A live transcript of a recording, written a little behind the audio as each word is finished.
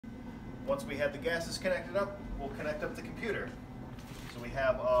once we have the gases connected up, we'll connect up the computer. So we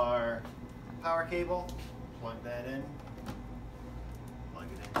have our power cable, plug that in, plug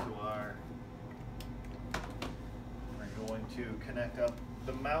it into our, we're going to connect up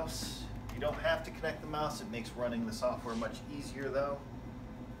the mouse. You don't have to connect the mouse, it makes running the software much easier though.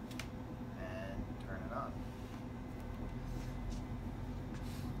 And turn it on.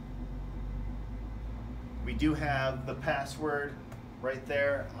 We do have the password right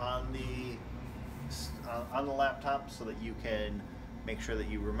there on the laptop so that you can make sure that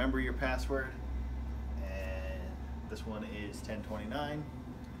you remember your password. And this one is 1029.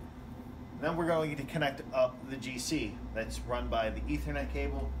 Then we're going to connect up the GC that's run by the Ethernet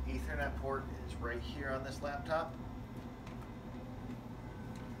cable. Ethernet port is right here on this laptop.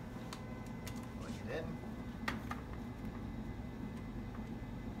 Plug it in.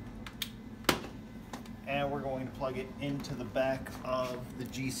 And we're going to plug it into the back of the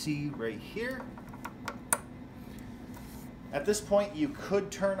GC right here. At this point, you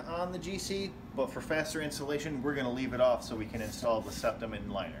could turn on the GC, but for faster installation, we're going to leave it off so we can install the septum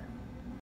and liner.